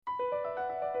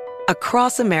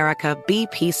Across America,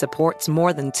 BP supports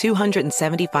more than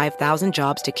 275,000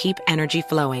 jobs to keep energy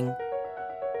flowing.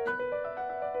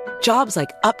 Jobs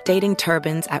like updating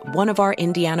turbines at one of our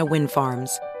Indiana wind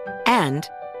farms and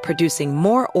producing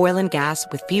more oil and gas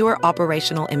with fewer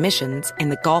operational emissions in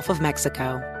the Gulf of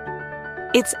Mexico.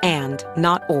 It's and,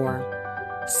 not or.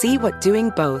 See what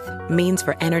doing both means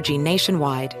for energy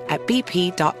nationwide at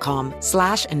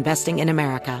bp.com/investing in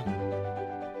America.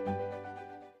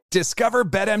 Discover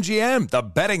BetMGM, the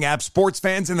betting app sports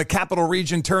fans in the capital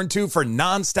region turn to for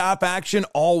nonstop action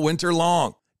all winter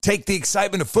long. Take the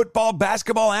excitement of football,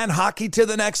 basketball, and hockey to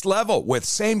the next level with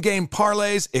same-game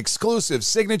parlays, exclusive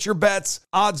signature bets,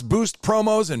 odds boost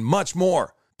promos, and much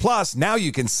more. Plus, now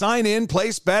you can sign in,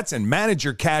 place bets, and manage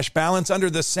your cash balance under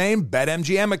the same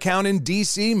BetMGM account in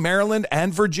D.C., Maryland,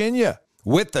 and Virginia.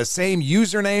 With the same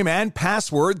username and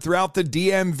password throughout the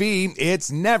DMV,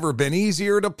 it's never been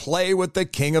easier to play with the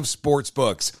king of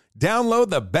sportsbooks. Download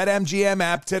the BetMGM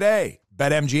app today.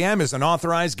 BetMGM is an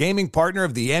authorized gaming partner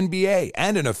of the NBA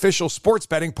and an official sports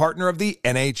betting partner of the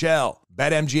NHL.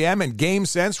 BetMGM and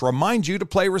GameSense remind you to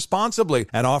play responsibly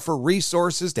and offer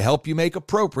resources to help you make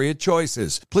appropriate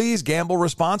choices. Please gamble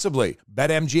responsibly.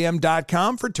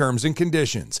 BetMGM.com for terms and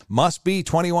conditions. Must be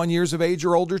 21 years of age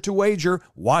or older to wager.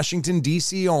 Washington,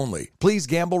 D.C. only. Please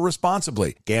gamble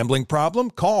responsibly. Gambling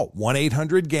problem? Call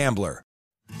 1-800-GAMBLER.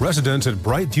 Residents at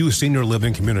Brightview Senior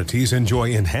Living Communities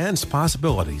enjoy enhanced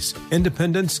possibilities,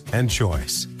 independence, and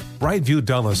choice. Brightview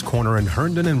Dulles Corner in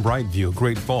Herndon and Brightview,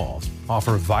 Great Falls,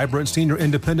 offer vibrant senior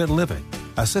independent living,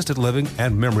 assisted living,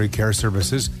 and memory care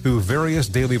services through various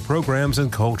daily programs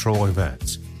and cultural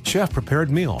events. Chef-prepared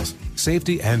meals,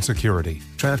 safety and security,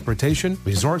 transportation,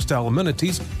 resort-style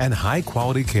amenities, and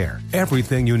high-quality care.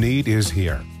 Everything you need is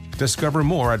here. Discover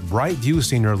more at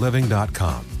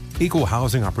brightviewseniorliving.com. Equal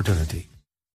housing opportunity.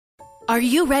 Are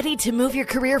you ready to move your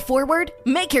career forward?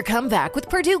 Make your comeback with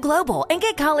Purdue Global and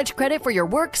get college credit for your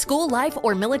work, school, life,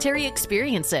 or military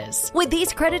experiences. With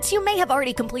these credits, you may have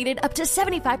already completed up to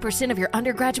 75% of your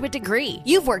undergraduate degree.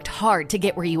 You've worked hard to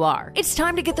get where you are. It's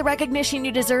time to get the recognition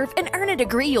you deserve and earn a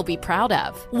degree you'll be proud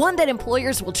of. One that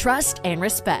employers will trust and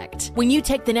respect. When you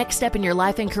take the next step in your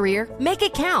life and career, make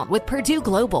it count with Purdue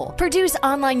Global, Purdue's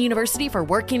online university for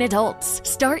working adults.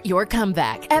 Start your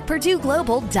comeback at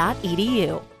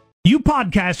purdueglobal.edu. You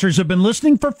podcasters have been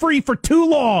listening for free for too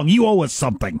long. You owe us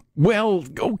something. Well,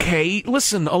 okay.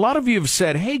 Listen, a lot of you have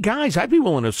said, hey, guys, I'd be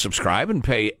willing to subscribe and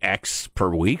pay X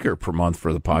per week or per month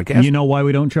for the podcast. You know why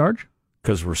we don't charge?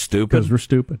 Because we're stupid. Because we're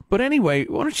stupid. But anyway,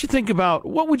 why don't you think about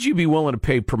what would you be willing to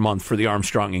pay per month for the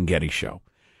Armstrong and Getty Show?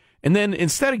 And then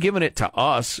instead of giving it to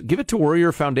us, give it to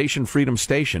Warrior Foundation Freedom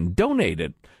Station. Donate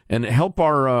it and help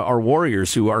our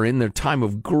warriors who are in their time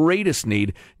of greatest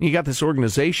need. And you got this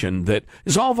organization that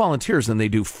is all volunteers, and they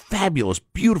do fabulous,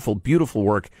 beautiful, beautiful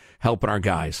work helping our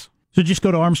guys. So just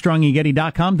go to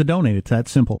ArmstrongandGetty.com to donate. It's that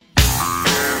simple.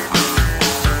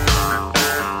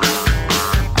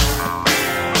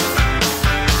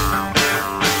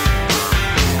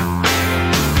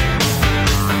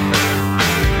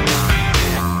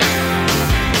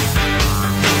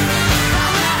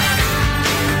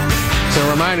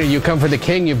 Reminder, you come for the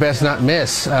king, you best not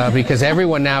miss, because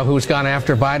everyone now who's gone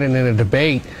after Biden in a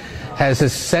debate has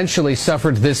essentially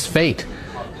suffered this fate.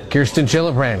 Kirsten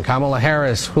Gillibrand, Kamala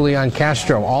Harris, Julian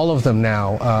Castro, all of them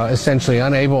now essentially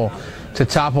unable to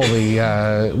topple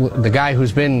the guy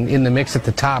who's been in the mix at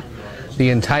the top the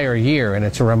entire year. And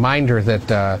it's a reminder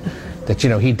that you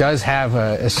know, he does have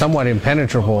a somewhat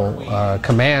impenetrable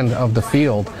command of the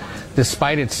field,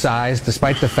 despite its size,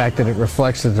 despite the fact that it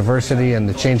reflects the diversity and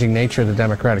the changing nature of the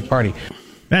Democratic Party.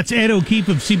 That's Ed O'Keefe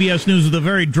of CBS News with a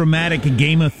very dramatic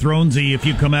Game of Thronesy. If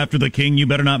you come after the king, you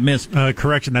better not miss.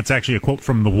 Correction, that's actually a quote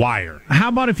from The Wire. How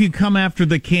about if you come after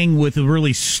the king with a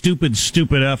really stupid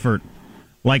effort,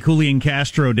 like Julian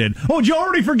Castro did? Oh, did you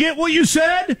already forget what you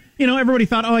said? You know, everybody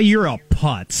thought, oh, you're a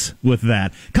putz with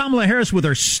that. Kamala Harris with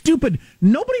her stupid,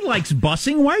 nobody likes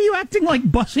busing. Why are you acting like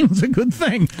busing is a good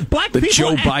thing? Black But people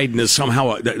Joe Biden is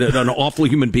somehow an awful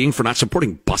human being for not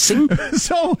supporting busing?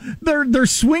 So their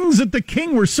swings at the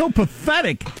king were so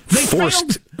pathetic. They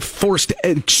Forced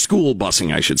school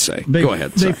busing, I should say. Go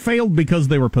ahead. They failed because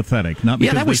they were pathetic, not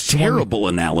because that was terrible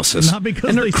analysis. Not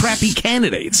because and they're crappy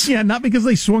candidates. Yeah, not because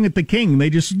they swung at the king. They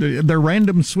just their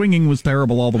random swinging was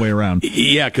terrible all the way around.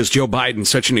 Yeah, because Joe Biden's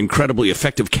such an incredibly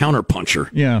effective counterpuncher.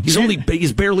 Yeah,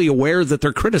 he's barely aware that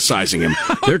they're criticizing him.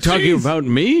 They're talking about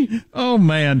me. Oh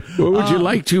man, well, would you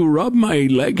like to rub my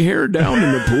leg hair down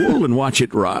in the pool and watch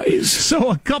it rise? So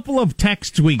a couple of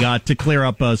texts we got to clear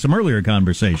up some earlier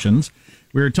conversations.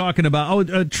 We were talking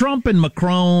about Trump and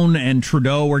Macron and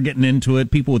Trudeau were getting into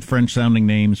it. People with French-sounding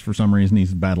names for some reason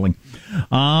he's battling.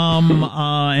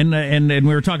 And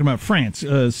we were talking about France.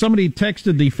 Somebody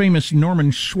texted the famous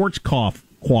Norman Schwarzkopf.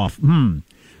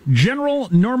 General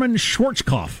Norman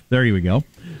Schwarzkopf. There you go.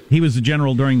 He was the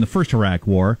general during the first Iraq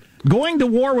War. Going to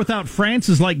war without France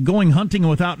is like going hunting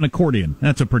without an accordion.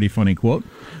 That's a pretty funny quote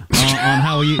on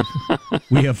how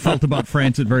we have felt about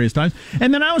France at various times.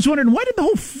 And then I was wondering, why did the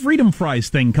whole Freedom Fries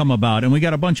thing come about? And we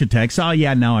got a bunch of texts. Oh,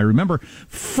 yeah, now I remember.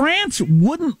 France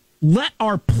wouldn't let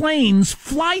our planes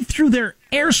fly through their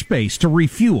airspace to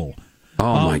refuel.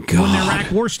 Oh, my God. When the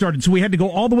Iraq War started, so we had to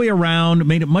go all the way around. It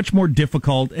made it much more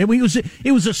difficult. It was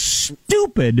a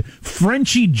stupid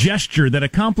Frenchy gesture that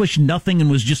accomplished nothing and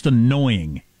was just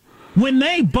annoying. When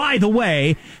they, by the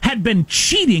way, had been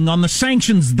cheating on the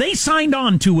sanctions they signed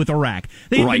on to with Iraq.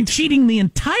 They had been cheating the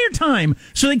entire time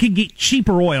so they could get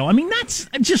cheaper oil. I mean, that's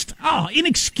just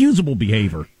inexcusable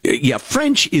behavior. Yeah,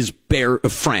 France is barely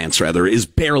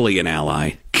an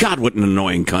ally. God, what an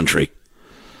annoying country.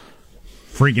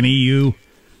 Freaking EU.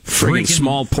 Friggin'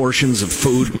 small portions of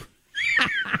food.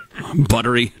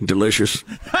 Buttery, delicious.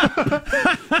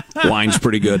 Wine's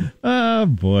pretty good. Oh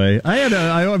boy,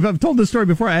 I've told this story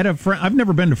before. I had a friend. I've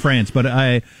never been to France, but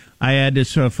I had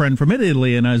this friend from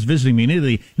Italy, and I was visiting me in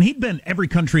Italy, and he'd been every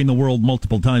country in the world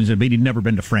multiple times, but he'd never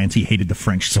been to France. He hated the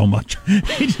French so much.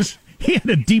 He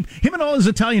had him and all his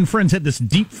Italian friends had this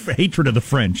deep hatred of the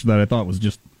French that I thought was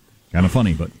just kind of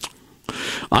funny. But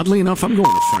oddly enough, I'm going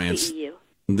to France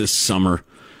this summer.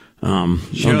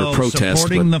 Under protest,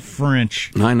 supporting the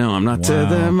French. I know I'm not.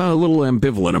 I'm a little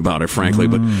ambivalent about it, frankly.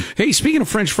 But hey, speaking of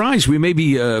French fries, we may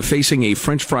be facing a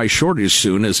French fry shortage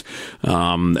soon, as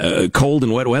cold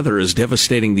and wet weather is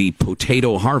devastating the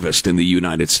potato harvest in the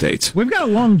United States. We've got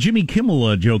a long Jimmy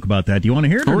Kimmel joke about that. Do you want to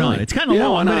hear it or not? It's kind of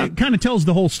long, but it kind of tells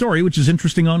the whole story, which is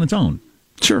interesting on its own.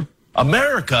 Sure.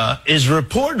 America is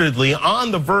reportedly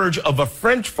on the verge of a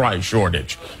French fry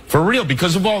shortage. For real,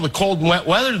 because of all the cold and wet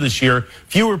weather this year,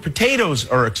 fewer potatoes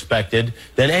are expected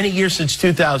than any year since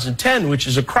 2010, which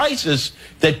is a crisis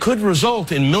that could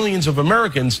result in millions of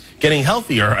Americans getting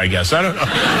healthier, I guess. I don't know.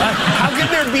 How can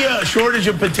there be a shortage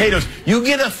of potatoes? You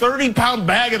get a 30-pound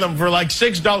bag of them for like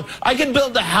 $6. I could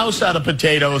build a house out of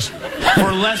potatoes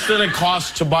for less than it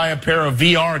costs to buy a pair of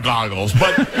VR goggles.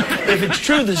 But if it's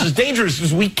true, this is dangerous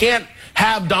because we can't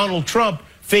have Donald Trump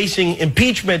facing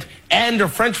impeachment and a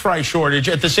French fry shortage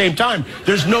at the same time.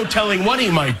 There's no telling what he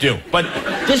might do. But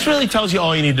this really tells you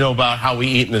all you need to know about how we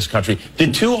eat in this country.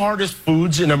 The two hardest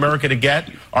foods in America to get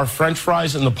are French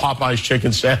fries and the Popeyes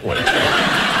chicken sandwich.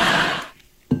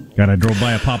 God, I drove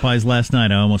by a Popeyes last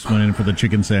night. I almost went in for the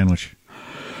chicken sandwich.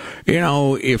 You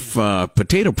know, if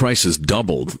potato prices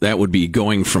doubled, that would be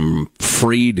going from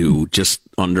free to just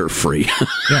under free.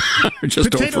 Yeah.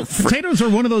 Just over free. Potatoes are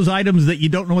one of those items that you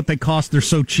don't know what they cost. They're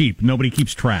so cheap. Nobody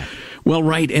keeps track. Well,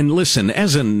 right. And listen,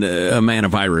 as a man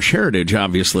of Irish heritage,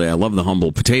 obviously, I love the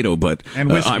humble potato. But,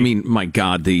 I mean, my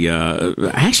God,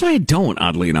 actually, I don't,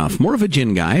 oddly enough. More of a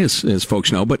gin guy, as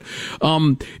folks know. But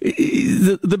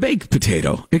the baked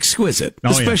potato, exquisite.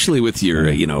 Especially with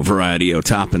your, variety of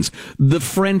toppings. The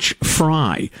French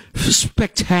fry,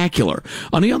 spectacular.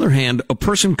 On the other hand, a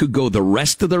person could go the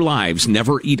rest of their lives,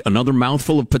 never eat another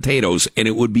mouthful of potatoes, and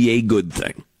it would be a good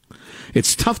thing.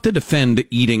 It's tough to defend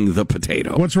eating the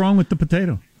potato. What's wrong with the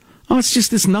potato? Oh,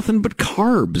 it's nothing but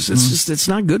carbs. It's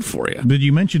not good for you. But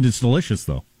you mentioned it's delicious,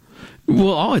 though.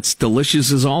 Well, it's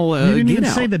delicious as all you didn't even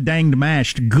say the danged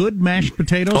mashed. Good mashed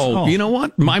potatoes? Oh, you know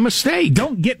what? My mistake.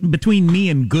 Don't get between me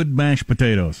and good mashed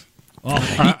potatoes.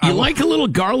 Oh, you like a little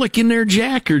garlic in there,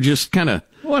 Jack, or just kind of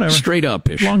straight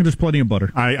up-ish? As long as there's plenty of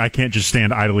butter. I can't just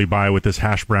stand idly by with this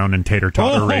hash brown and tater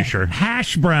tot erasure.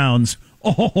 Hash browns.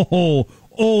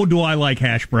 Oh, do I like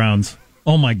hash browns.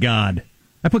 Oh, my God.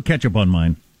 I put ketchup on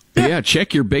mine. Yeah,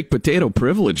 check your baked potato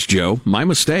privilege, Joe. My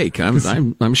mistake.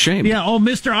 I'm ashamed. Yeah,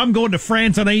 mister, I'm going to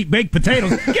France and I eat baked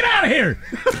potatoes. Get out of here!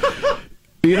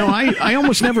 I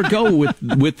almost never go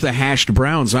with the hashed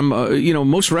browns.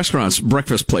 Most restaurants,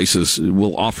 breakfast places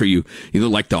will offer you either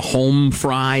like the home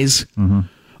fries,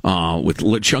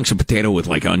 with chunks of potato with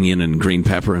like onion and green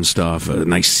pepper and stuff, a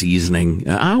nice seasoning.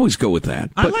 I always go with that.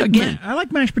 But I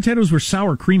like mashed potatoes where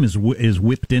sour cream is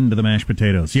whipped into the the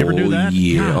potatoes. You ever do that?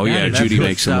 Yeah. God, Judy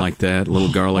makes them like that. A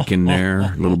little garlic in there,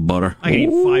 a little butter. I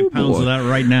ate 5 pounds of that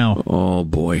right now. Oh,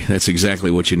 boy. That's exactly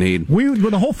what you need.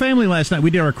 With the whole family last night, we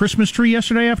did our Christmas tree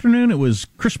yesterday afternoon. It was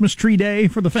Christmas tree day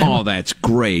for the family. Oh, that's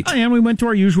great. And we went to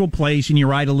our usual place, and you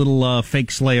ride a little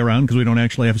fake sleigh around because we don't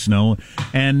actually have snow.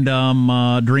 And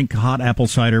drink hot apple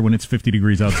cider when it's 50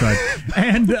 degrees outside.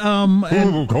 and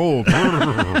cold.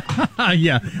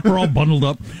 Yeah, we're all bundled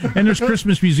up. And there's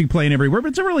Christmas music playing everywhere, but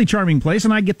it's a really charming place.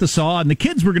 And I get the saw, and the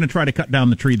kids were going to try to cut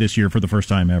down the tree this year for the first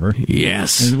time ever.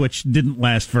 Yes. Which didn't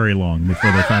last very long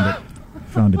before they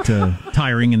found it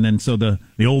tiring. And then so the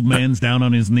old man's down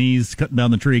on his knees cutting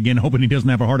down the tree again, hoping he doesn't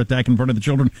have a heart attack in front of the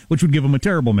children, which would give him a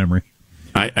terrible memory.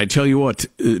 I tell you what,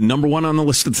 number one on the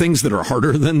list of things that are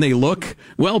harder than they look,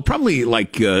 well, probably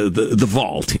like the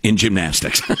vault in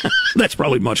gymnastics. That's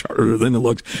probably much harder than it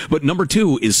looks. But number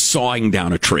two is sawing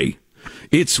down a tree.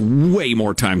 It's way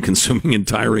more time consuming and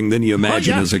tiring than you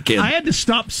imagine as a kid. I had to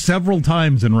stop several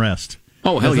times and rest.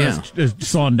 Oh, hell yeah. Just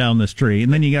sawing down this tree.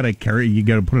 And then you got to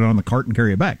put it on the cart and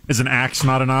carry it back. Is an axe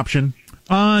not an option?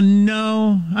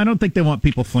 No. I don't think they want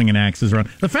people flinging axes around.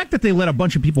 The fact that they let a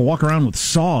bunch of people walk around with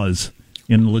saws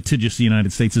in the litigious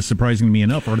United States is surprising to me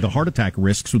enough, or the heart attack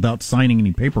risks without signing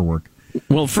any paperwork.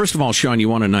 Well, first of all, Sean, you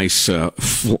want a nice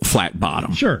flat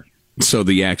bottom. Sure. So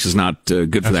the axe is not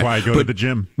good for that. That's why I go to the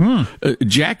gym.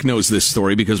 Jack knows this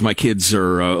story because my kids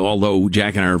are, although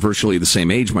Jack and I are virtually the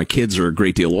same age, my kids are a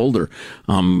great deal older.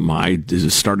 I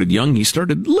started young. He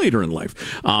started later in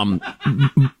life.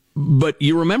 But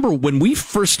you remember when we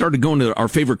first started going to our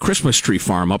favorite Christmas tree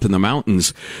farm up in the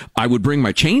mountains, I would bring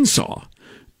my chainsaw.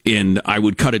 And I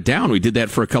would cut it down. We did that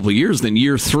for a couple of years. Then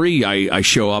year 3, I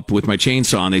show up with my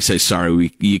chainsaw, and they say,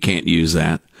 sorry, you can't use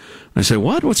that. I say,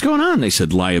 what? What's going on? They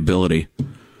said, liability.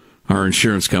 Our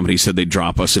insurance company said they'd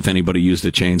drop us if anybody used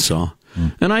a chainsaw.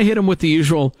 And I hit them with the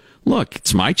usual, look,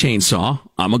 it's my chainsaw.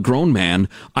 I'm a grown man.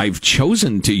 I've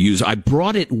chosen to use, I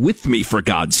brought it with me, for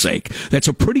God's sake. That's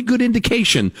a pretty good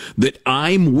indication that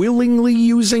I'm willingly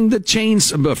using the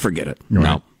chainsaw. But forget it. Right.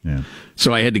 No. Yeah.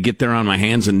 So I had to get there on my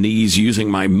hands and knees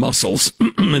using my muscles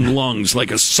and lungs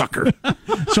like a sucker.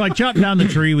 So I chop down the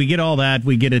tree. We get all that.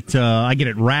 We get it. I get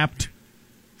it wrapped,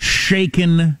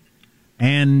 shaken,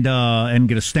 and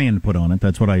get a stand put on it.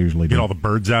 That's what I usually do. Get all the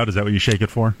birds out. Is that what you shake it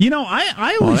for? You know, I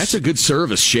always. Well, that's a good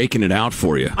service, shaking it out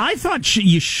for you. I thought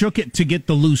you shook it to get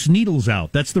the loose needles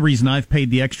out. That's the reason I've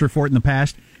paid the extra for it in the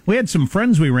past. We had some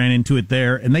friends we ran into it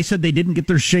there, and they said they didn't get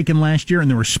theirs shaken last year, and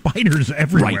there were spiders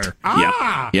everywhere.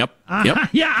 Right. Yep.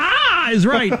 Yeah, is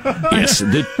right. Yes,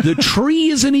 the tree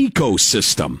is an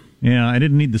ecosystem. Yeah, I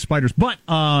didn't need the spiders, but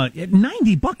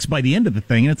 $90 by the end of the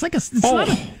thing, and it's like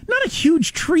not a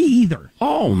huge tree either.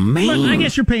 Oh man! But I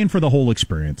guess you're paying for the whole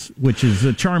experience, which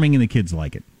is charming, and the kids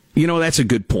like it. You know, that's a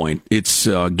good point. It's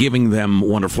giving them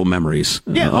wonderful memories.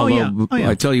 Yeah. Although,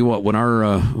 I tell you what, when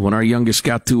our youngest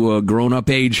got to a grown-up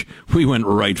age, we went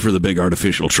right for the big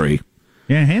artificial tree.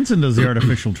 Yeah, Hanson does the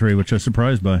artificial tree, which I was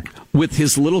surprised by. With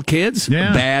his little kids?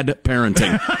 Yeah. Bad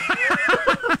parenting.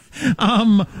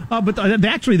 But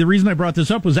actually, the reason I brought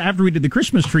this up was after we did the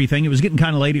Christmas tree thing, it was getting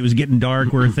kind of late. It was getting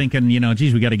dark. We were thinking,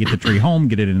 geez, we got to get the tree home,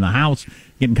 get it in the house.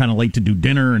 Getting kind of late to do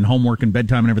dinner and homework and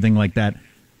bedtime and everything like that.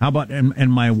 How about,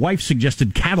 and my wife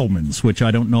suggested Cattleman's, which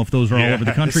I don't know if those are all over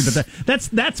the country, but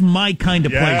that's my kind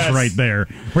of place right there,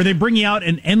 where they bring you out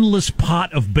an endless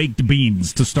pot of baked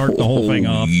beans to start the whole thing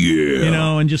off.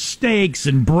 Yeah. And just steaks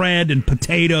and bread and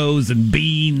potatoes and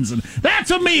beans. And that's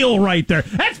a meal right there.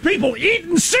 That's people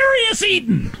eating, serious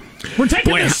eating. We're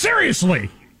taking this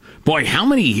seriously. Boy, how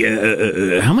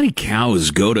many cows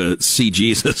go to see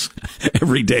Jesus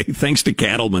every day thanks to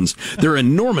Cattleman's? They're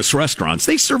enormous restaurants.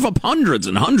 They serve up hundreds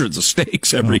and hundreds of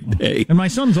steaks every day. And my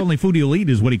son's only food he'll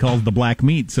eat is what he calls the black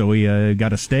meat. So he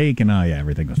got a steak, and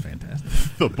everything was fantastic.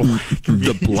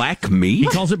 The black meat? He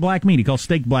calls it black meat. He calls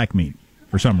steak black meat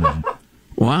for some reason.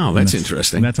 Wow, that's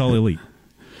interesting. And that's all he'll eat.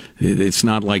 It's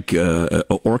not like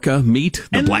orca meat,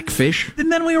 the black fish.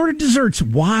 And then we ordered desserts.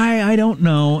 Why? I don't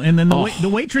know. And then the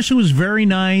waitress, who was very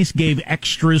nice, gave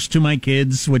extras to my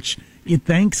kids, which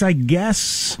thanks, I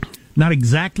guess. Not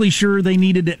exactly sure they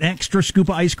needed an extra scoop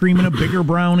of ice cream and a bigger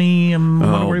brownie.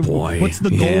 Boy. What's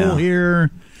the goal here?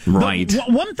 Right.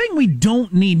 One thing we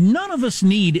don't need, none of us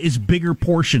need, is bigger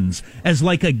portions as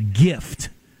like a gift.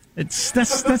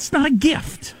 That's not a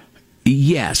gift.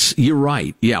 Yes, you're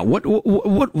right. Yeah. What?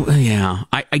 Yeah.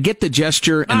 I get the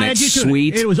gesture, and that's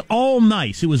sweet. It was all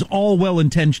nice. It was all well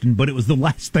intentioned, but it was the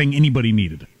last thing anybody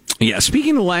needed. Yeah.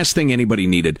 Speaking of the last thing anybody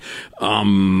needed,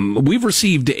 we've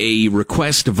received a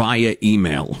request via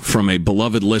email from a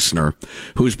beloved listener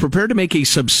who is prepared to make a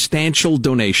substantial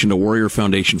donation to Warrior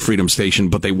Foundation Freedom Station,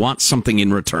 but they want something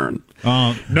in return.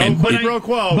 No quid pro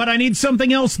quo. But I need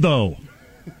something else, though.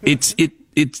 It's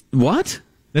what?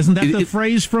 Isn't that the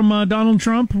phrase from Donald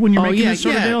Trump when you're making this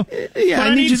sort of deal? Yeah,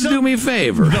 I need you to do me a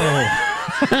favor.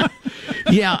 No.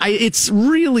 Yeah, it's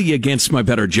really against my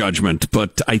better judgment,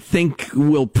 but I think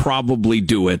we'll probably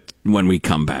do it when we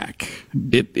come back.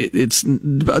 It's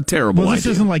a terrible idea. Well, this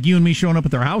isn't like you and me showing up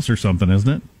at their house or something, isn't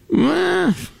it?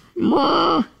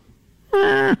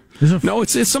 No,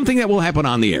 it's something that will happen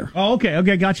on the air. Oh,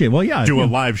 okay, gotcha. Well, yeah. Do a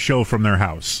live show from their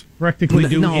house. Practically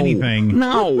do anything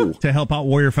to help out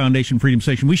Warrior Foundation Freedom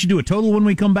Station. We should do a total when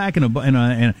we come back and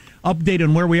an update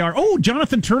on where we are. Oh,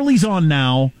 Jonathan Turley's on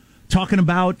now talking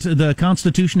about the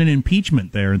Constitution and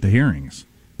impeachment there at the hearings.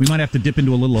 We might have to dip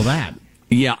into a little of that.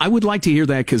 Yeah, I would like to hear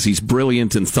that because he's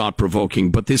brilliant and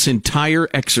thought-provoking, but this entire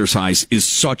exercise is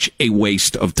such a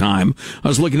waste of time. I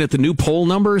was looking at the new poll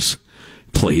numbers.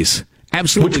 Please.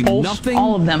 Absolutely nothing.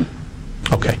 All of them.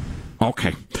 Okay.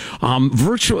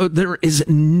 There is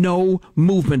no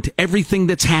movement. Everything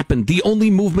that's happened, the only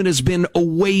movement has been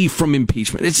away from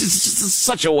impeachment. It's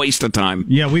such a waste of time.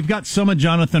 Yeah, we've got some of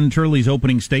Jonathan Turley's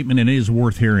opening statement, and it is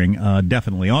worth hearing,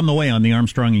 definitely. On the way on the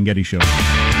Armstrong and Getty Show.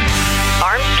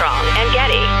 Armstrong and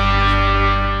Getty.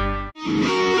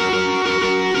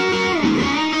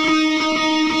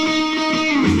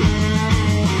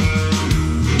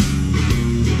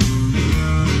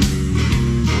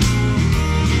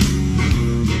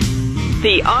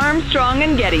 The Armstrong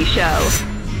and Getty Show.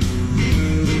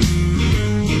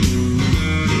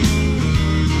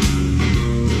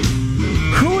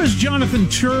 Who is Jonathan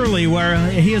Turley? Where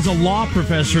he is a law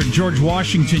professor at George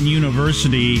Washington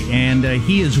University, and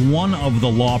he is one of the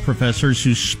law professors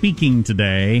who's speaking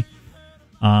today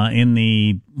in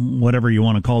the, whatever you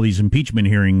want to call these impeachment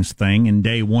hearings thing, in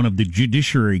day one of the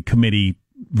Judiciary Committee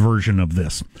version of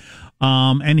this.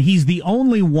 And he's the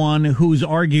only one who's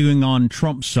arguing on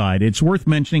Trump's side. It's worth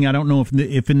mentioning, I don't know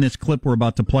if in this clip we're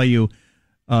about to play you,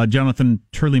 Jonathan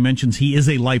Turley mentions he is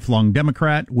a lifelong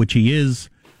Democrat, which he is.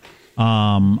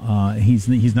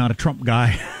 He's not a Trump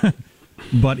guy,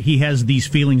 but he has these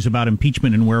feelings about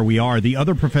impeachment and where we are. The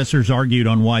other professors argued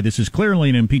on why this is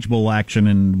clearly an impeachable action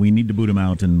and we need to boot him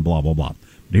out and blah, blah, blah.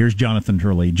 But here's Jonathan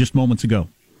Turley just moments ago.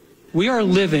 We are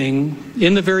living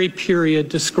in the very period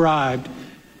described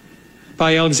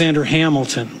by Alexander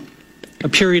Hamilton, a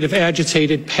period of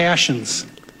agitated passions.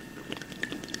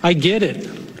 I get it.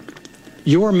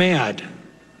 You're mad.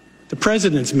 The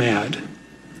president's mad.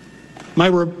 My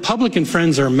Republican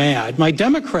friends are mad. My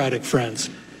Democratic friends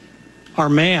are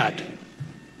mad.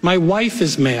 My wife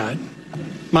is mad.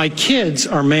 My kids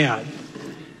are mad.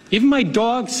 Even my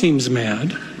dog seems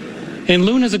mad. And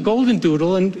Luna's a golden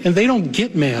doodle, and they don't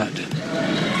get mad.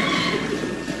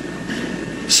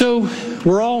 So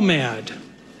we're all mad.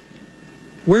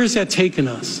 Where has that taken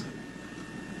us?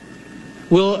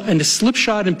 Will a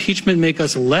slipshod impeachment make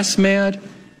us less mad?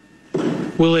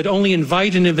 Will it only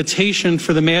invite an invitation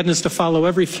for the madness to follow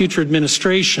every future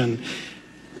administration?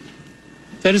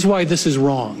 That is why this is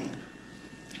wrong.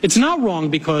 It's not wrong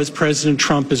because President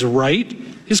Trump is right.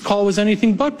 His call was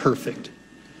anything but perfect.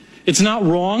 It's not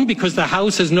wrong because the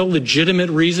House has no legitimate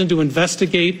reason to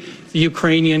investigate the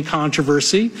Ukrainian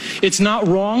controversy. It's not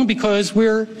wrong because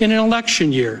we're in an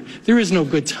election year. There is no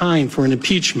good time for an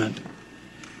impeachment.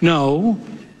 No,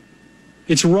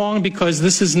 it's wrong because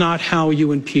this is not how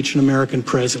you impeach an American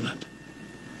president.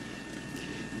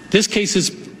 This case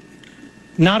is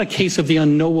not a case of the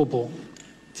unknowable.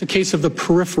 It's a case of the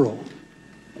peripheral.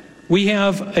 We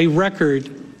have a record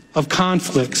of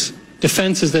conflicts,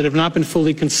 defenses that have not been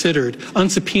fully considered,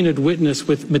 unsubpoenaed witness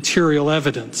with material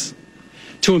evidence.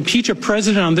 To impeach a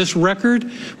president on this record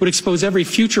would expose every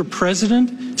future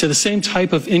president to the same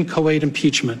type of inchoate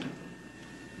impeachment.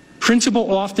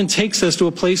 Principle often takes us to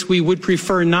a place we would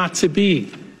prefer not to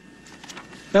be.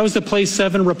 That was the place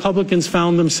 7 Republicans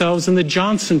found themselves in the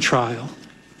Johnson trial,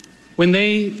 when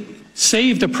they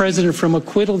saved a president from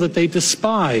acquittal that they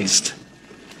despised.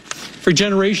 For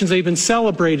generations, they've been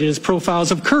celebrated as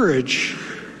profiles of courage.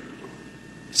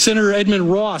 Senator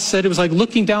Edmund Ross said it was like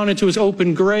looking down into his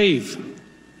open grave.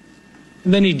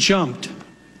 And then he jumped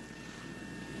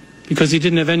because he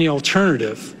didn't have any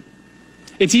alternative.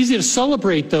 It's easy to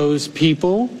celebrate those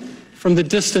people from the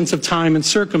distance of time and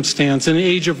circumstance. In an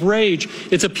age of rage,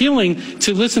 it's appealing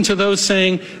to listen to those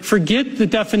saying, forget the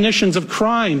definitions of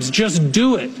crimes, just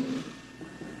do it.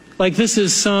 Like this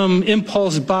is some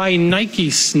impulse buy Nike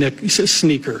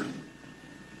sneaker.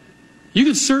 You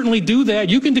can certainly do that.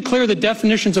 You can declare the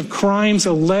definitions of crimes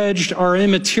alleged are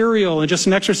immaterial and just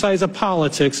an exercise of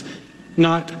politics,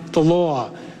 not the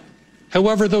law.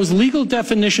 However, those legal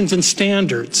definitions and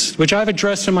standards, which I've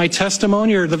addressed in my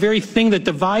testimony, are the very thing that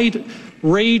divide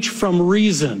rage from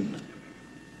reason.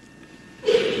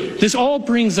 This all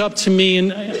brings up to me,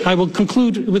 and I will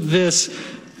conclude with this,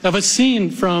 of a scene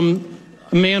from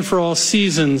A Man for All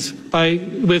Seasons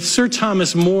with Sir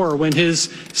Thomas More when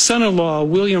his son-in-law,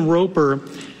 William Roper,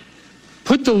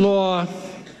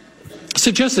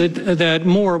 suggested that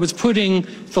More was putting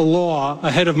the law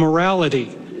ahead of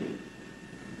morality.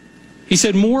 He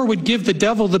said More would give the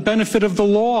devil the benefit of the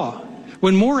law.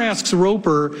 When More asks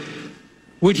Roper,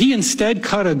 would he instead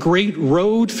cut a great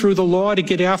road through the law to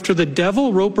get after the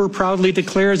devil? Roper proudly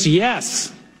declares,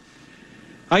 yes,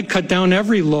 I'd cut down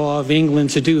every law of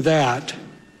England to do that.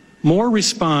 More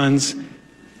responds,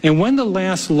 and when the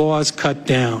last law is cut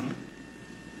down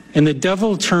and the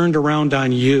devil turned around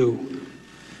on you,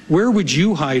 where would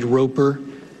you hide, Roper?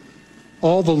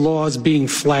 All the laws being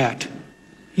flat.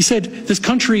 He said, this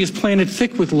country is planted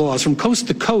thick with laws from coast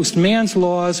to coast, man's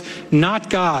laws,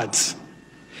 not God's.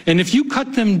 And if you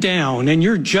cut them down and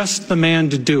you're just the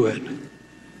man to do it,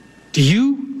 do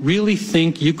you really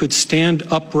think you could stand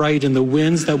upright in the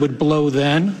winds that would blow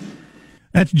then?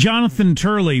 That's Jonathan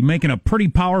Turley making a pretty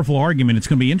powerful argument. It's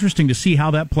going to be interesting to see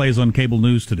how that plays on cable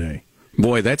news today.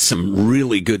 Boy, that's some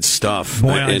really good stuff.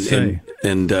 Boy, I'd say.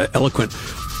 And eloquent.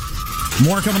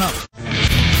 More coming up.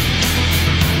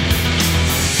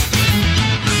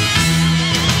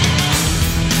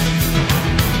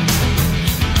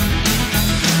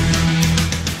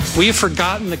 We have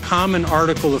forgotten the common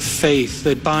article of faith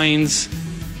that binds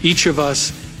each of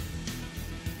us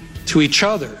to each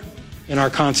other in our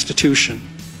Constitution.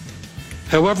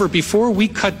 However, before we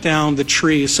cut down the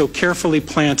tree so carefully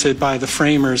planted by the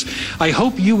framers, I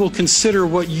hope you will consider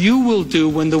what you will do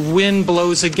when the wind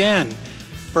blows again,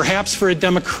 perhaps for a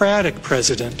Democratic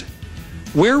president.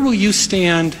 Where will you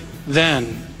stand then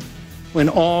when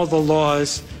all the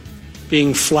laws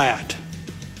being flat?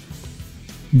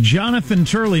 Jonathan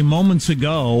Turley, moments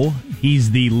ago,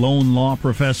 he's the lone law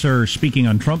professor speaking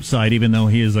on Trump's side, even though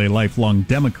he is a lifelong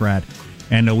Democrat.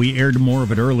 And we aired more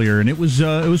of it earlier, and it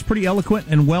was pretty eloquent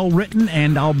and well written.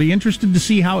 And I'll be interested to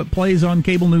see how it plays on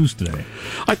cable news today.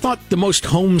 I thought the most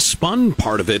homespun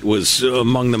part of it was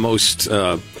among the most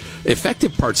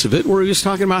effective parts of it, where he was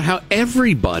talking about how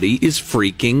everybody is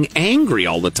freaking angry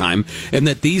all the time, and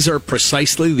that these are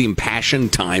precisely the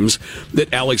impassioned times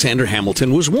that Alexander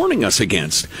Hamilton was warning us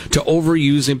against, to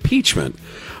overuse impeachment.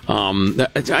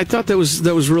 I thought that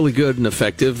was really good and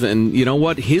effective, and you know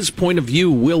what? His point of view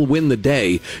will win the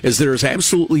day, as there is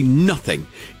absolutely nothing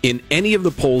in any of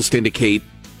the polls to indicate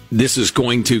this is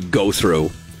going to go through.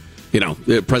 You know,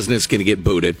 the president's going to get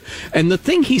booted. And the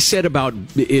thing he said about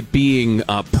it being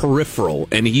peripheral,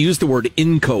 and he used the word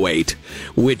inchoate,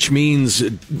 which means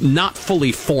not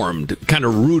fully formed, kind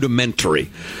of rudimentary.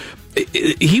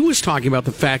 He was talking about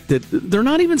the fact that they're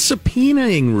not even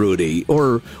subpoenaing Rudy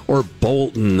or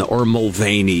Bolton or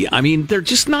Mulvaney. I mean, they're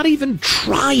just not even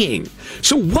trying.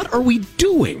 So what are we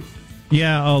doing?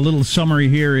 Yeah, a little summary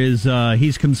here is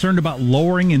he's concerned about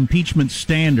lowering impeachment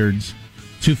standards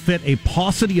to fit a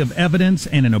paucity of evidence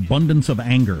and an abundance of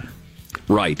anger.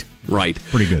 Right.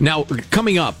 Pretty good. Now,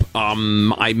 coming up,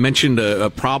 I mentioned a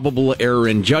probable error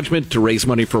in judgment to raise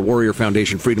money for Warrior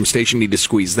Foundation Freedom Station. Need to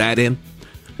squeeze that in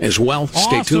as well.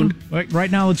 Awesome. Stay tuned. Right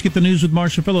now, let's get the news with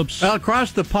Marcia Phillips.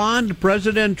 Across the pond,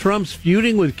 President Trump's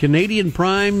feuding with Canadian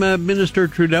Prime Minister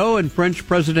Trudeau and French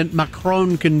President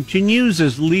Macron continues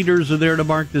as leaders are there to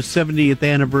mark the 70th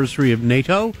anniversary of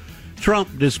NATO.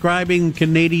 Trump describing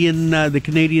the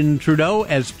Canadian Trudeau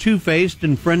as two-faced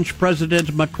and French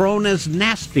President Macron as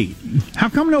nasty. How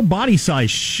come no body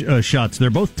size shots? They're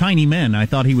both tiny men. I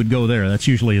thought he would go there. That's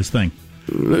usually his thing.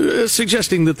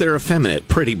 Suggesting that they're effeminate,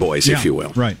 pretty boys, if you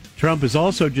will. Right. Trump has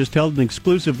also just held an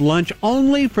exclusive lunch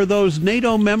only for those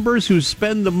NATO members who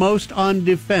spend the most on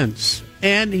defense.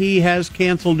 And he has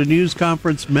canceled a news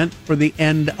conference meant for the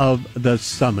end of the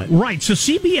summit. Right. So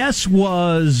CBS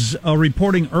was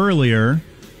reporting earlier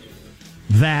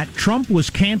that Trump was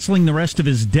canceling the rest of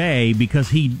his day because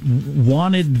he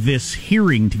wanted this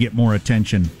hearing to get more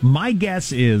attention. My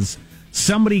guess is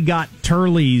somebody got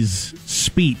Turley's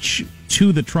speech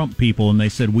to the Trump people, and they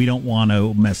said, we don't want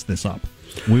to mess this up.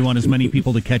 We want as many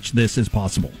people to catch this as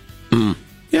possible.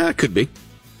 Yeah, it could be.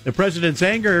 The president's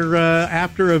anger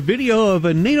after a video of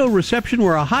a NATO reception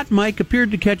where a hot mic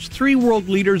appeared to catch three world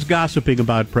leaders gossiping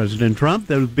about President Trump.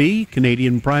 That would be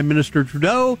Canadian Prime Minister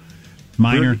Trudeau,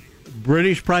 minor,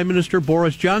 British Prime Minister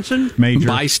Boris Johnson, major,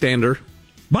 bystander,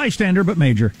 but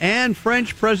major, and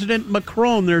French President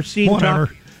Macron. They're seen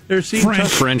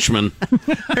Frenchman.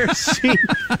 They're seen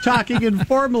talking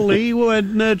informally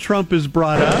when Trump is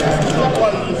brought up.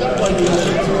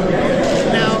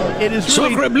 Now, it is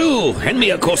really, Sacre bleu, hand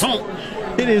me a croissant.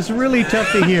 It is really tough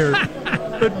to hear.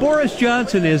 But Boris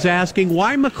Johnson is asking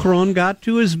why Macron got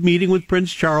to his meeting with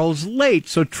Prince Charles late.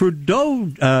 So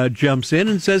Trudeau jumps in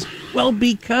and says, well,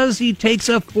 because he takes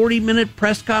a 40-minute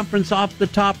press conference off the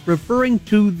top, referring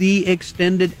to the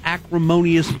extended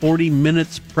acrimonious 40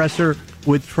 minutes presser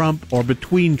with Trump or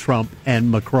between Trump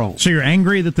and Macron. So you're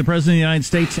angry that the President of the United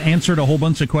States answered a whole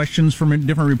bunch of questions from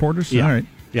different reporters? Yeah. All right.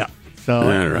 Yeah. So,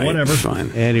 whatever. Fine.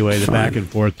 Anyway, the back and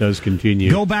forth does continue.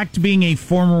 Go back to being a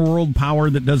former world power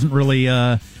that doesn't really...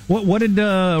 What did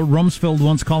Rumsfeld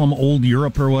once call them? Old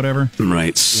Europe or whatever?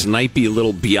 Right. Snipey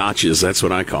little biatches. That's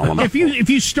what I call them. If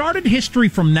you started history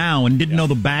from now and didn't know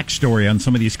the backstory on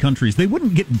some of these countries, they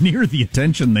wouldn't get near the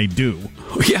attention they do.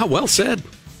 Yeah, well said.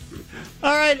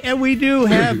 All right, and we do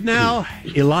have now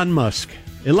Elon Musk.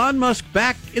 Elon Musk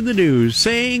back in the news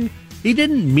saying he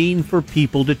didn't mean for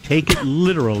people to take it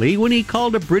literally when he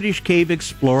called a British cave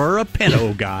explorer a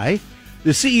pedo guy.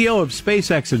 The CEO of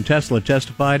SpaceX and Tesla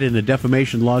testified in a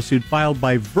defamation lawsuit filed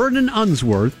by Vernon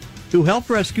Unsworth, who helped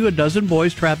rescue a dozen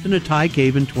boys trapped in a Thai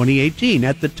cave in 2018.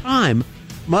 At the time,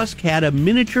 Musk had a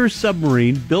miniature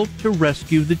submarine built to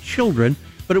rescue the children,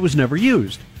 but it was never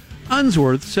used.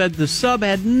 Unsworth said the sub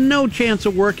had no chance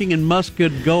of working and Musk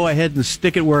could go ahead and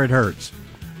stick it where it hurts.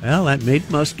 Well, that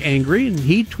made Musk angry, and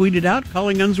he tweeted out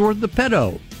calling Unsworth the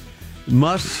pedo.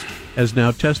 Musk has now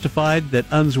testified that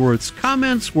Unsworth's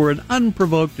comments were an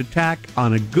unprovoked attack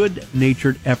on a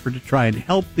good-natured effort to try and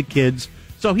help the kids,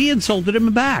 so he insulted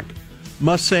him back.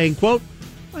 Musk saying, quote,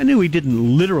 I knew he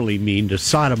didn't literally mean to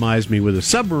sodomize me with a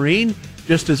submarine,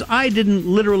 just as I didn't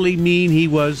literally mean he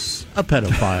was a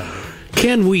pedophile.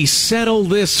 Can we settle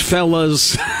this,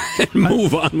 fellas, and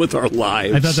move on with our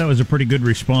lives? I thought that was a pretty good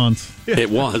response. It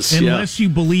was, Unless you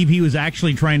believe he was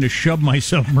actually trying to shove my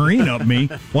submarine up me,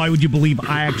 why would you believe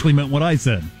I actually meant what I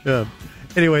said?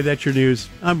 Anyway, that's your news.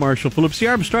 I'm Marshall Phillips, the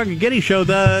Armstrong and Getty Show,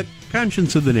 the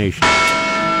conscience of the nation.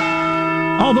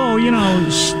 Although,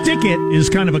 stick it is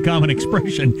kind of a common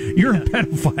expression. You're a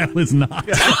pedophile is not.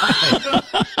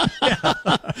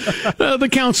 The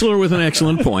counselor with an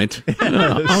excellent point.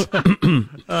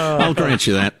 I'll grant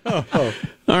you that.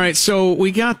 All right, so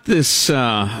we got this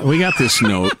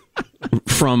note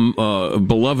from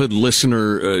beloved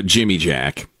listener Jimmy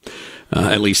Jack.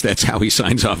 At least that's how he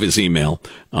signs off his email.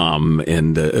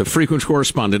 And a frequent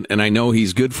correspondent, and I know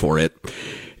he's good for it.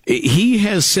 He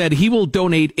has said he will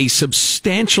donate a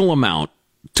substantial amount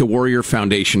to Warrior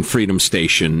Foundation Freedom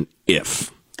Station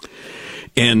if.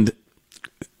 And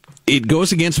it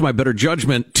goes against my better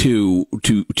judgment to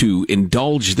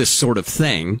indulge this sort of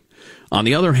thing. On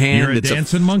the other hand, you're a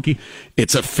dancing monkey.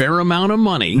 It's a fair amount of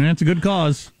money. That's a good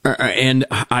cause. And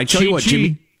I tell you what,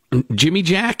 Jimmy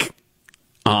Jack,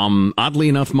 oddly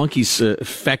enough, monkeys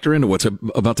factor into what's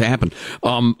about to happen.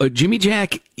 Jimmy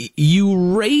Jack,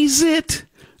 you raise it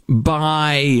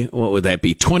by, what would that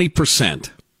be, 20%.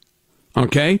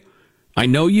 Okay? I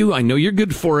know you're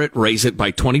good for it. Raise it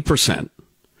by 20%.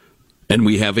 And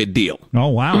we have a deal. Oh,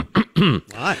 wow.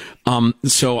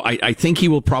 So I think he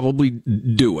will probably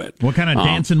do it. What kind of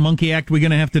dancing monkey act are we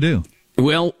going to have to do?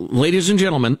 Well, ladies and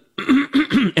gentlemen,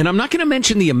 and I'm not going to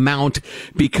mention the amount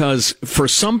because for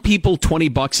some people,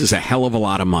 $20 is a hell of a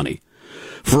lot of money.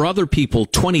 For other people,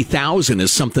 $20,000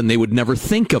 is something they would never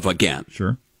think of again.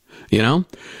 Sure.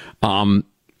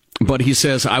 But he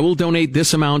says, I will donate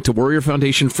this amount to Warrior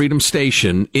Foundation Freedom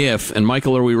Station if, and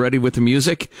Michael, are we ready with the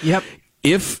music? Yep.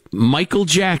 If Michael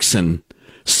Jackson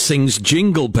sings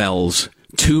Jingle Bells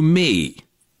to me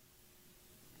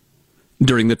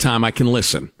during the time I can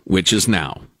listen, which is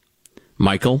now.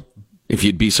 Michael, if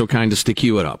you'd be so kind to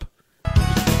cue it up.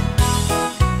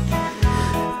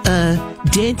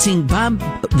 Dancing Bob,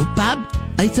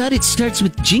 I thought it starts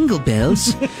with jingle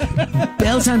bells.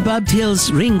 Bells on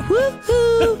bobtails ring,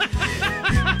 woohoo!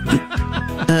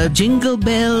 Jingle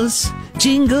bells,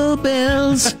 jingle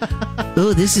bells.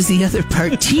 Oh, this is the other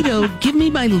part. Tito, give me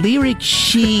my lyric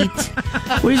sheet.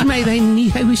 Where's my,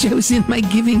 I wish I was in my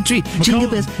giving tree. Jingle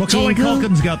bells, Macaulay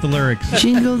Culkin's got the lyrics.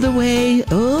 Jingle the way,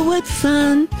 oh, what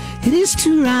fun it is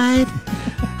to ride.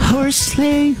 Horse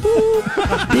sleigh, ooh.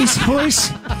 This horse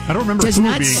I don't remember does who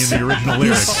not being in the original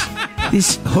lyrics.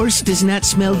 This horse does not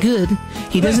smell good.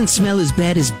 He doesn't smell as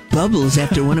bad as Bubbles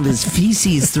after one of his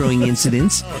feces throwing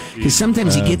incidents. Because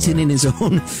sometimes he gets it in his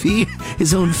own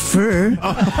fur.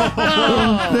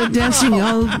 Oh,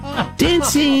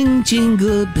 dancing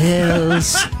jingle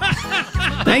bells.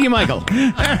 Thank you, Michael.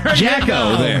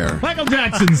 Jacko there. Michael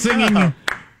Jackson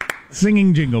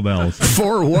singing Jingle Bells.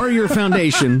 For Warrior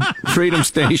Foundation Freedom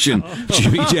Station.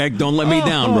 Jimmy Jack, don't let me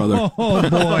down, brother. Oh,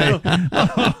 boy.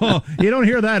 Oh, you don't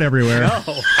hear that everywhere. No.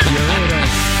 You really don't.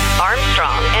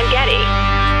 Armstrong and Getty.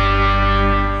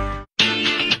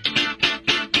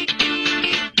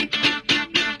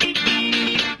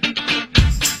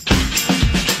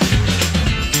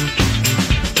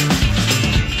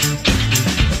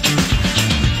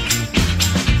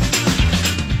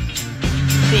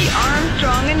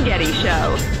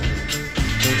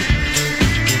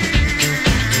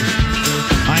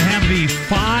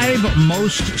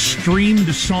 most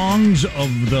streamed songs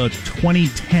of the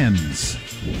 2010s.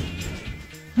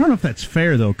 I don't know if that's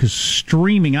fair, though, because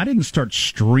streaming, I didn't start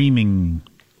streaming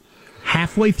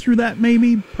halfway through that,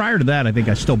 maybe. Prior to that, I think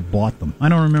I still bought them. I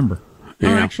don't remember. I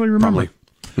don't actually remember.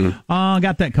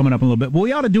 Got that coming up in a little bit. But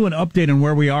we ought to do an update on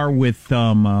where we are with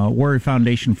Warrior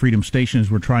Foundation Freedom Station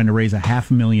as we're trying to raise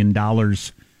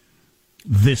 $500,000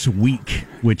 this week,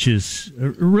 which is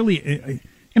really,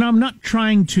 I'm not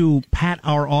trying to pat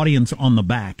our audience on the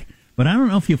back, but I don't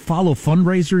know if you follow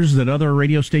fundraisers that other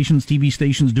radio stations, TV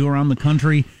stations do around the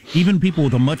country, even people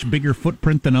with a much bigger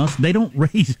footprint than us, they don't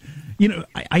raise,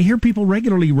 I hear people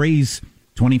regularly raise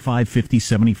 $25,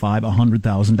 $50, $75,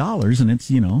 $100,000, and it's,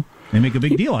 they make a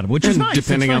big deal out of it, which is nice.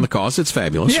 Depending on the cause, it's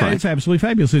fabulous, right? It's absolutely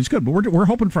fabulous. It's good, but we're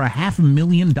hoping for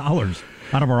 $500,000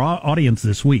 out of our audience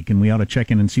this week, and we ought to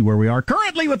check in and see where we are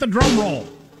currently with the drum roll.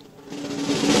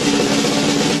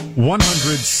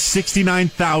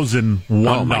 $169,001.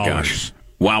 Oh my gosh!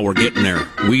 Wow, we're getting there.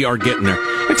 We are getting there.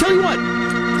 I tell you what,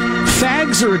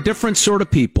 fags are a different sort of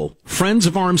people. Friends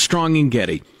of Armstrong and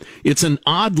Getty. It's an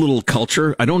odd little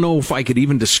culture. I don't know if I could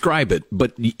even describe it,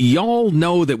 but y'all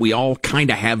know that we all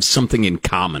kind of have something in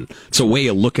common. It's a way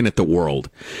of looking at the world.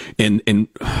 And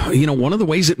one of the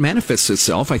ways it manifests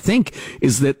itself, I think,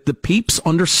 is that the peeps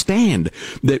understand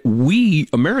that we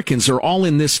Americans are all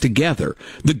in this together.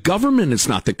 The government is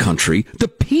not the country, the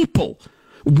people.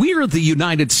 We're the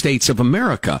United States of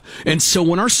America. And so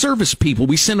when our service people,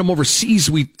 we send them overseas,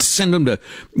 we send them to,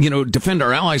 defend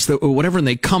our allies, or whatever, and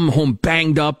they come home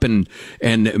banged up and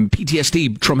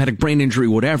PTSD, traumatic brain injury,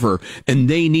 whatever, and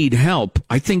they need help.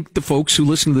 I think the folks who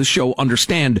listen to this show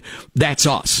understand that's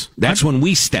us. That's when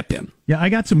we step in. Yeah, I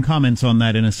got some comments on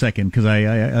that in a second because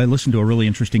I listened to a really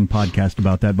interesting podcast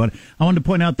about that. But I wanted to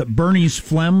point out that Bernie's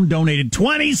Phlegm donated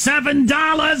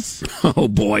 $27. Oh,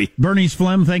 boy. Bernie's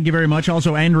Phlegm, thank you very much.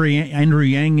 Also, Andrew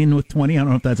Yang in with 20. I don't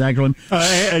know if that's actual.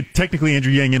 Technically,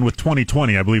 Andrew Yang in with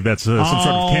 2020. I believe that's some sort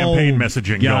of campaign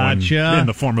messaging going in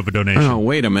the form of a donation. Oh,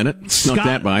 wait a minute. Snuck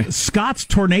that by. Scott's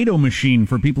Tornado Machine,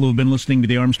 for people who have been listening to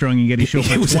the Armstrong and Getty show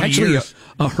for 20 years. It was actually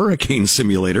a hurricane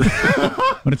simulator.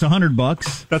 But it's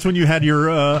 $100. That's when you had your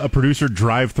a producer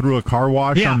drive through a car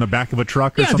wash on the back of a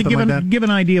truck or something like that? Give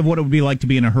an idea of what it would be like to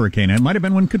be in a hurricane. It might have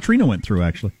been when Katrina went through,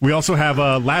 actually. We also have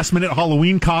a last-minute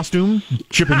Halloween costume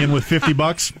chipping in with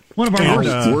 $50. One of our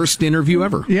worst interview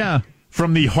ever. Yeah.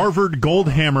 From the Harvard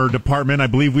Goldhammer department, I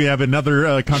believe we have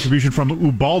another contribution from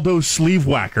Ubaldo Sleeve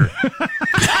Whacker.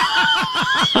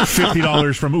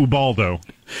 $50 from Ubaldo.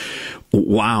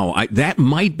 Wow, that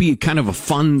might be kind of a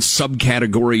fun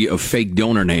subcategory of fake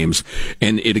donor names,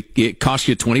 and it costs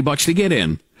you $20 to get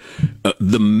in.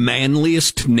 The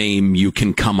manliest name you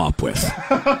can come up with.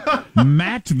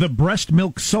 Matt, the breast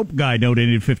milk soap guy,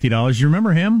 donated $50. You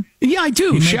remember him? Yeah, I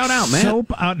do. Shout out, Matt.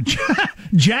 Soap out.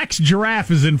 Jack's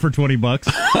Giraffe is in for $20.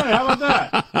 Hey, how about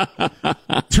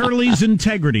that? Turley's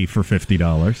Integrity for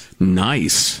 $50.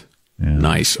 Nice. Yeah,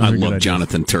 nice. I love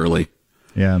Jonathan Turley.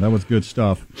 Yeah, that was good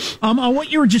stuff.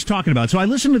 What you were just talking about. So I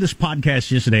listened to this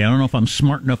podcast yesterday. I don't know if I'm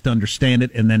smart enough to understand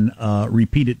it and then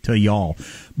repeat it to y'all.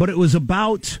 But it was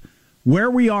about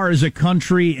where we are as a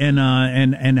country and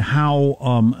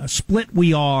how split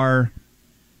we are,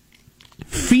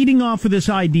 feeding off of this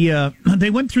idea. They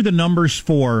went through the numbers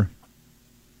for,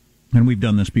 and we've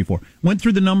done this before, went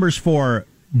through the numbers for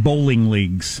bowling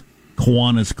leagues,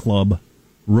 Kiwanis Club,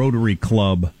 Rotary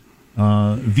Club,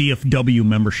 VFW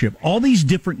membership, all these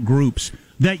different groups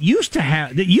that used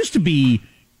to be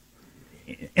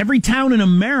every town in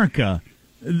America.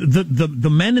 The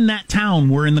men in that town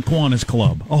were in the Kiwanis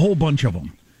Club, a whole bunch of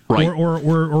them, right? Or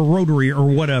Rotary or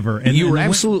whatever. And you were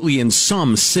absolutely in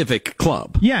some civic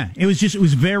club. Yeah, it was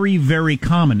very, very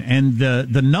common, and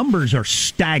the numbers are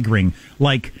staggering,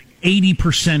 like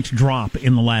 80% drop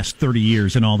in the last 30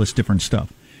 years, and all this different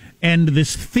stuff. And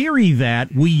this theory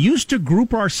that we used to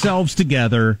group ourselves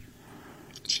together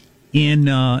in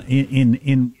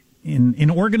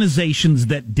organizations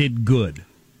that did good.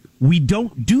 We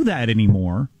don't do that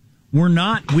anymore. We're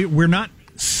not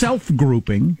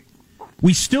self-grouping.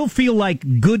 We still feel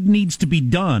like good needs to be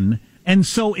done. And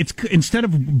so it's instead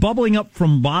of bubbling up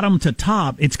from bottom to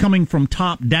top, it's coming from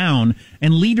top down,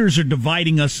 and leaders are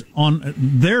dividing us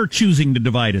they're choosing to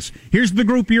divide us. Here's the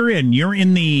group you're in. You're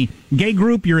in the gay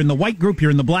group, you're in the white group,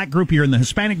 you're in the black group, you're in the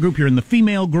Hispanic group, you're in the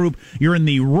female group, you're in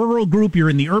the rural group,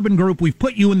 you're in the urban group. We've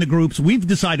put you in the groups. We've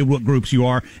decided what groups you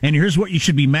are, and here's what you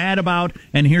should be mad about,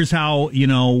 and here's how,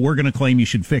 we're going to claim you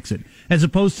should fix it. As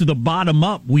opposed to the bottom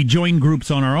up, we join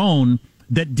groups on our own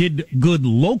that did good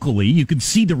locally. You could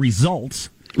see the results.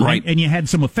 Right. And you had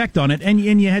some effect on it, and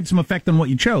you had some effect on what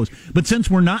you chose. But since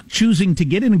we're not choosing to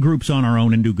get in groups on our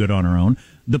own and do good on our own,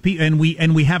 and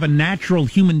we have a natural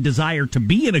human desire to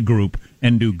be in a group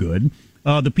and do good,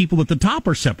 the people at the top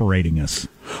are separating us.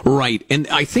 Right. And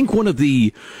I think one of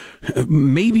the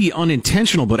maybe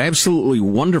unintentional but absolutely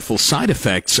wonderful side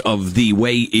effects of the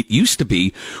way it used to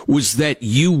be was that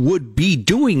you would be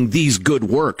doing these good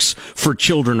works for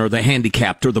children or the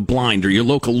handicapped or the blind or your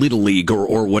local Little League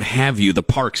or what have you, the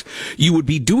parks. You would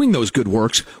be doing those good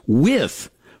works with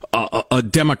a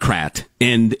Democrat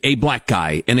and a black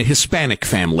guy and a Hispanic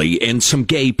family and some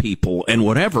gay people and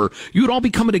whatever. You would all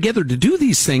be coming together to do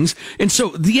these things. And so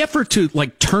the effort to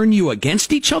turn you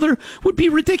against each other would be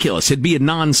ridiculous. It'd be a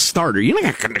non-starter. You're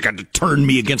not going to turn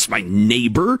me against my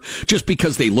neighbor just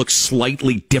because they look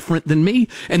slightly different than me.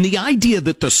 And the idea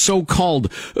that the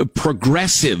so-called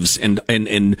progressives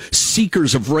and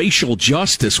seekers of racial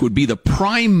justice would be the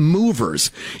prime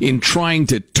movers in trying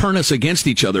to turn us against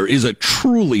each other is a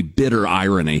truly bitter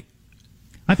irony.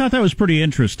 I thought that was pretty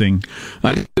interesting.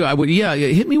 I would,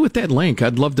 hit me with that link.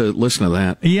 I'd love to listen to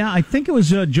that. Yeah, I think it was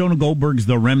Jonah Goldberg's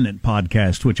The Remnant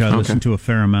podcast, which I listen to a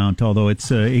fair amount, although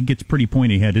it gets pretty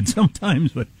pointy-headed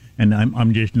sometimes, and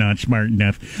I'm just not smart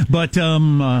enough. But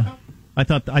I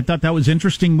thought that was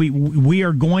interesting. We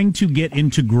are going to get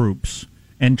into groups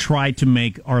and try to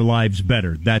make our lives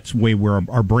better. That's the way where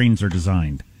our brains are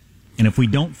designed. And if we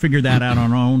don't figure that out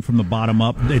on our own from the bottom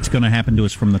up, it's going to happen to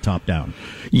us from the top down.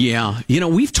 Yeah.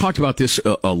 We've talked about this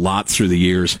a lot through the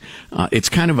years. It's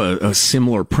kind of a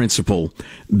similar principle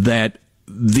that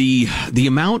the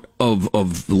amount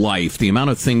of life, the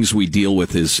amount of things we deal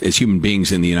with as human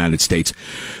beings in the United States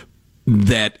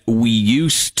that we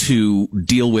used to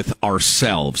deal with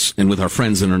ourselves and with our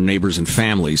friends and our neighbors and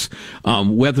families,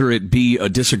 whether it be a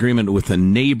disagreement with a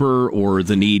neighbor or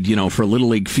the need, for a Little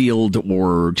League field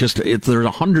or just, there's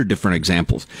 100 different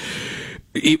examples.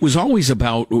 It was always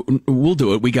about, we'll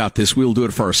do it, we got this, we'll do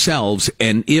it for ourselves.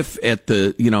 And if at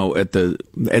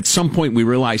some point we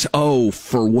realize,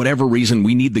 for whatever reason,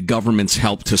 we need the government's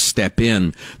help to step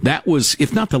in, that was,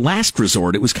 if not the last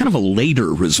resort, it was kind of a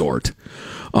later resort.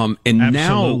 And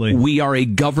Absolutely. Now we are a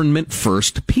government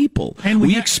first people. And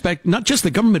we expect not just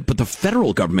the government, but the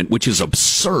federal government, which is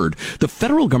absurd, the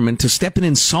federal government to step in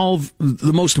and solve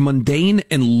the most mundane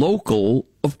and local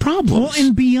of problems. Well,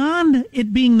 and beyond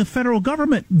it being the federal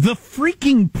government, the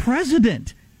freaking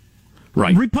president.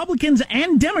 Right. Republicans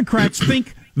and Democrats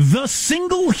think the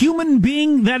single human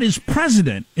being that is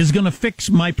president is going to fix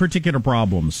my particular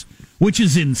problems, which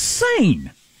is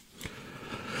insane.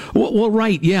 Well,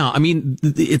 right, yeah. I mean,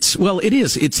 it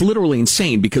is. It's literally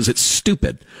insane because it's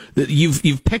stupid.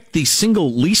 You've picked the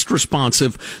single least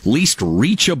responsive, least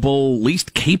reachable,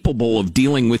 least capable of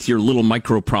dealing with your little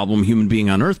micro problem human being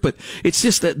on Earth. But it's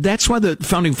just that's why the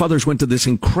Founding Fathers went to this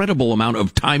incredible amount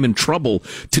of time and trouble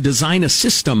to design a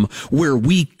system where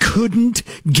we couldn't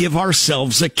give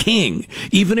ourselves a king,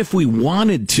 even if we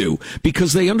wanted to,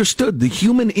 because they understood the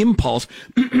human impulse,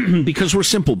 because we're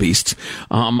simple beasts.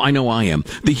 I know I am.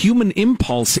 The human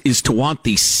impulse is to want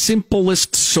the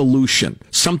simplest solution,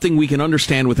 something we can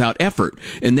understand without effort,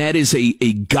 and that is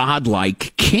a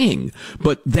godlike king.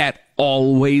 But that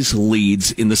always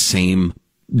leads in the same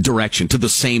direction, to the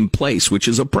same place, which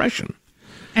is oppression.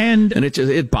 And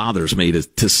it bothers me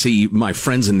to see my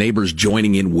friends and neighbors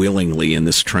joining in willingly in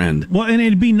this trend. Well, and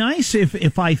it'd be nice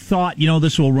if I thought,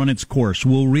 this will run its course.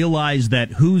 We'll realize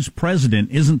that who's president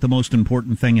isn't the most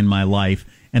important thing in my life,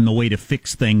 and the way to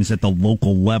fix things at the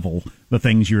local level, the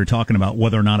things you were talking about,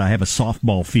 whether or not I have a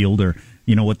softball field or,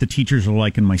 what the teachers are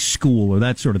like in my school or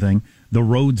that sort of thing, the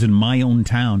roads in my own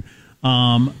town.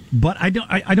 But I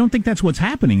don't think that's what's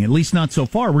happening, at least not so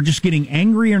far. We're just getting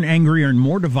angrier and angrier and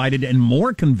more divided and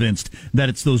more convinced that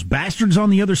it's those bastards on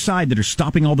the other side that are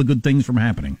stopping all the good things from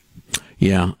happening.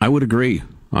 Yeah, I would agree.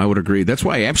 That's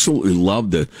why I absolutely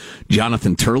loved the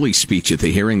Jonathan Turley speech at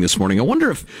the hearing this morning. I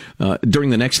wonder if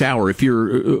during the next hour, if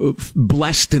you're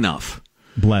blessed enough.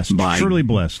 Surely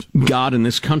blessed. God in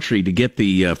this country to get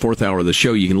the fourth hour of the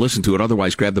show, you can listen to it.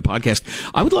 Otherwise, grab the podcast.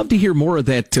 I would love to hear more of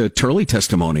that Turley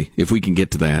testimony, if we can get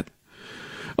to that.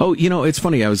 Oh, it's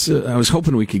funny. I was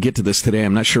hoping we could get to this today.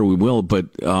 I'm not sure we will, but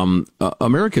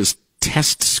America's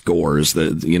test scores,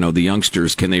 the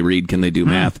youngsters, can they read, can they do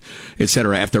math, et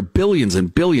cetera, after billions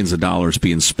and billions of dollars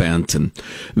being spent and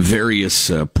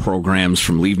various programs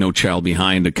from Leave No Child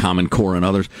Behind to Common Core and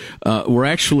others, we're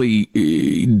actually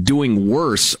doing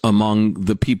worse among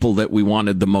the people that we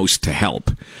wanted the most to help.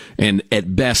 And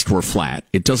at best, we're flat.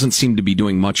 It doesn't seem to be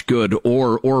doing much good,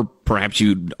 or perhaps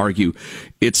you'd argue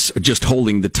it's just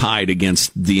holding the tide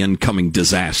against the incoming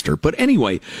disaster. But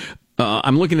anyway,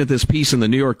 I'm looking at this piece in the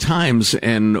New York Times,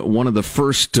 and one of the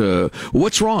first,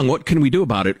 what's wrong? What can we do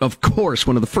about it? Of course,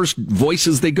 one of the first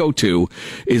voices they go to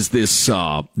is this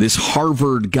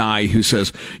Harvard guy who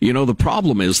says, the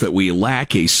problem is that we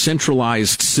lack a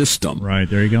centralized system. Right,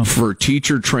 there you go. For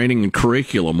teacher training and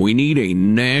curriculum. We need a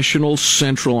national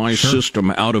centralized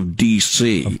system out of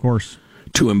D.C. Of course.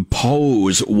 To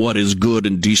impose what is good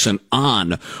and decent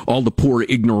on all the poor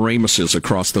ignoramuses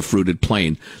across the fruited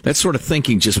plain. That sort of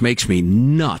thinking just makes me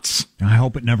nuts. I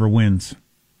hope it never wins.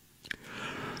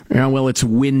 Yeah, well, it's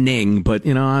winning, but,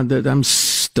 I'm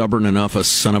stubborn enough, a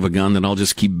son of a gun, that I'll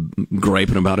just keep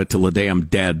griping about it till the day I'm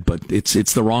dead. But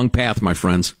it's the wrong path, my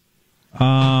friends.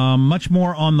 Much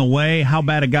more on the way. How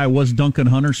bad a guy was Duncan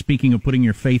Hunter, speaking of putting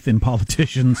your faith in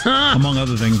politicians, among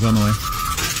other things on the way.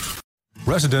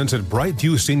 Residents at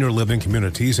Brightview Senior Living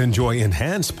Communities enjoy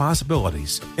enhanced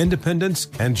possibilities, independence,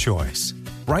 and choice.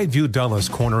 Brightview Dulles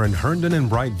Corner in Herndon and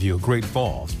Brightview, Great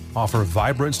Falls, offer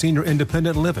vibrant senior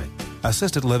independent living,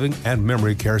 assisted living, and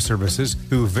memory care services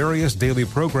through various daily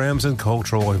programs and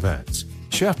cultural events.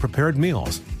 Chef-prepared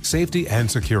meals, safety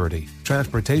and security,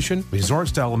 transportation,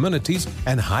 resort-style amenities,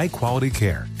 and high-quality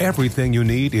care. Everything you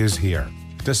need is here.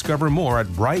 Discover more at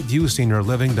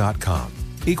brightviewseniorliving.com.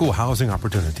 Equal housing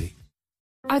opportunity.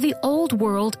 Are the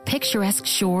old-world, picturesque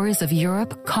shores of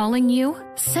Europe calling you?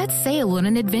 Set sail on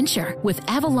an adventure with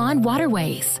Avalon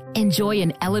Waterways. Enjoy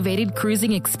an elevated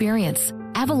cruising experience.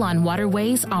 Avalon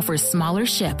Waterways offers smaller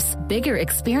ships, bigger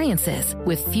experiences,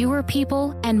 with fewer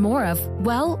people and more of,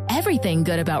 everything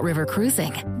good about river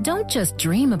cruising. Don't just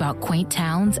dream about quaint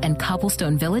towns and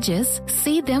cobblestone villages.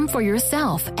 See them for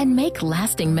yourself and make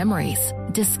lasting memories.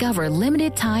 Discover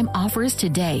limited-time offers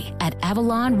today at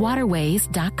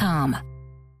AvalonWaterways.com.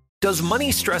 Does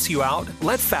money stress you out?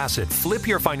 Let Facet flip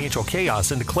your financial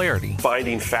chaos into clarity.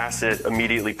 Finding Facet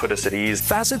immediately put us at ease.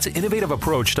 Facet's innovative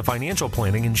approach to financial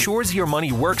planning ensures your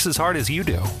money works as hard as you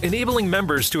do, enabling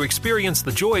members to experience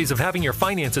the joys of having your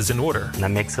finances in order. And that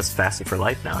makes us Facet for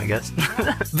life now, I guess.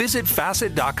 Visit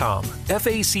Facet.com,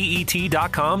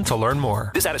 FACET.com to learn more.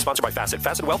 This ad is sponsored by Facet.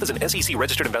 Facet Wealth is an SEC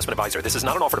registered investment advisor. This is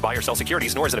not an offer to buy or sell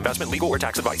securities, nor is it investment, legal, or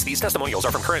tax advice. These testimonials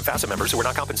are from current Facet members who are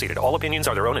not compensated. All opinions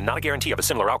are their own and not a guarantee of a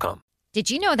similar outcome. Did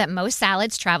you know that most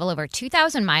salads travel over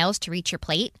 2,000 miles to reach your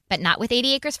plate? But not with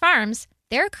 80 Acres Farms.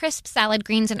 Their crisp salad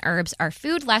greens and herbs are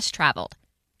food less traveled,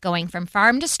 going from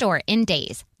farm to store in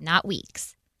days, not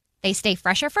weeks. They stay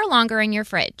fresher for longer in your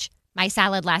fridge. My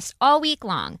salad lasts all week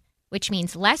long, which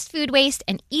means less food waste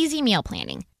and easy meal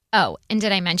planning. Oh, and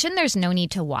did I mention there's no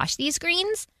need to wash these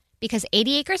greens? Because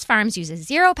 80 Acres Farms uses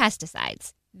 0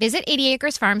 pesticides. Visit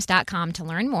 80acresfarms.com to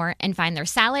learn more and find their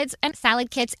salads and salad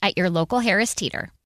kits at your local Harris Teeter.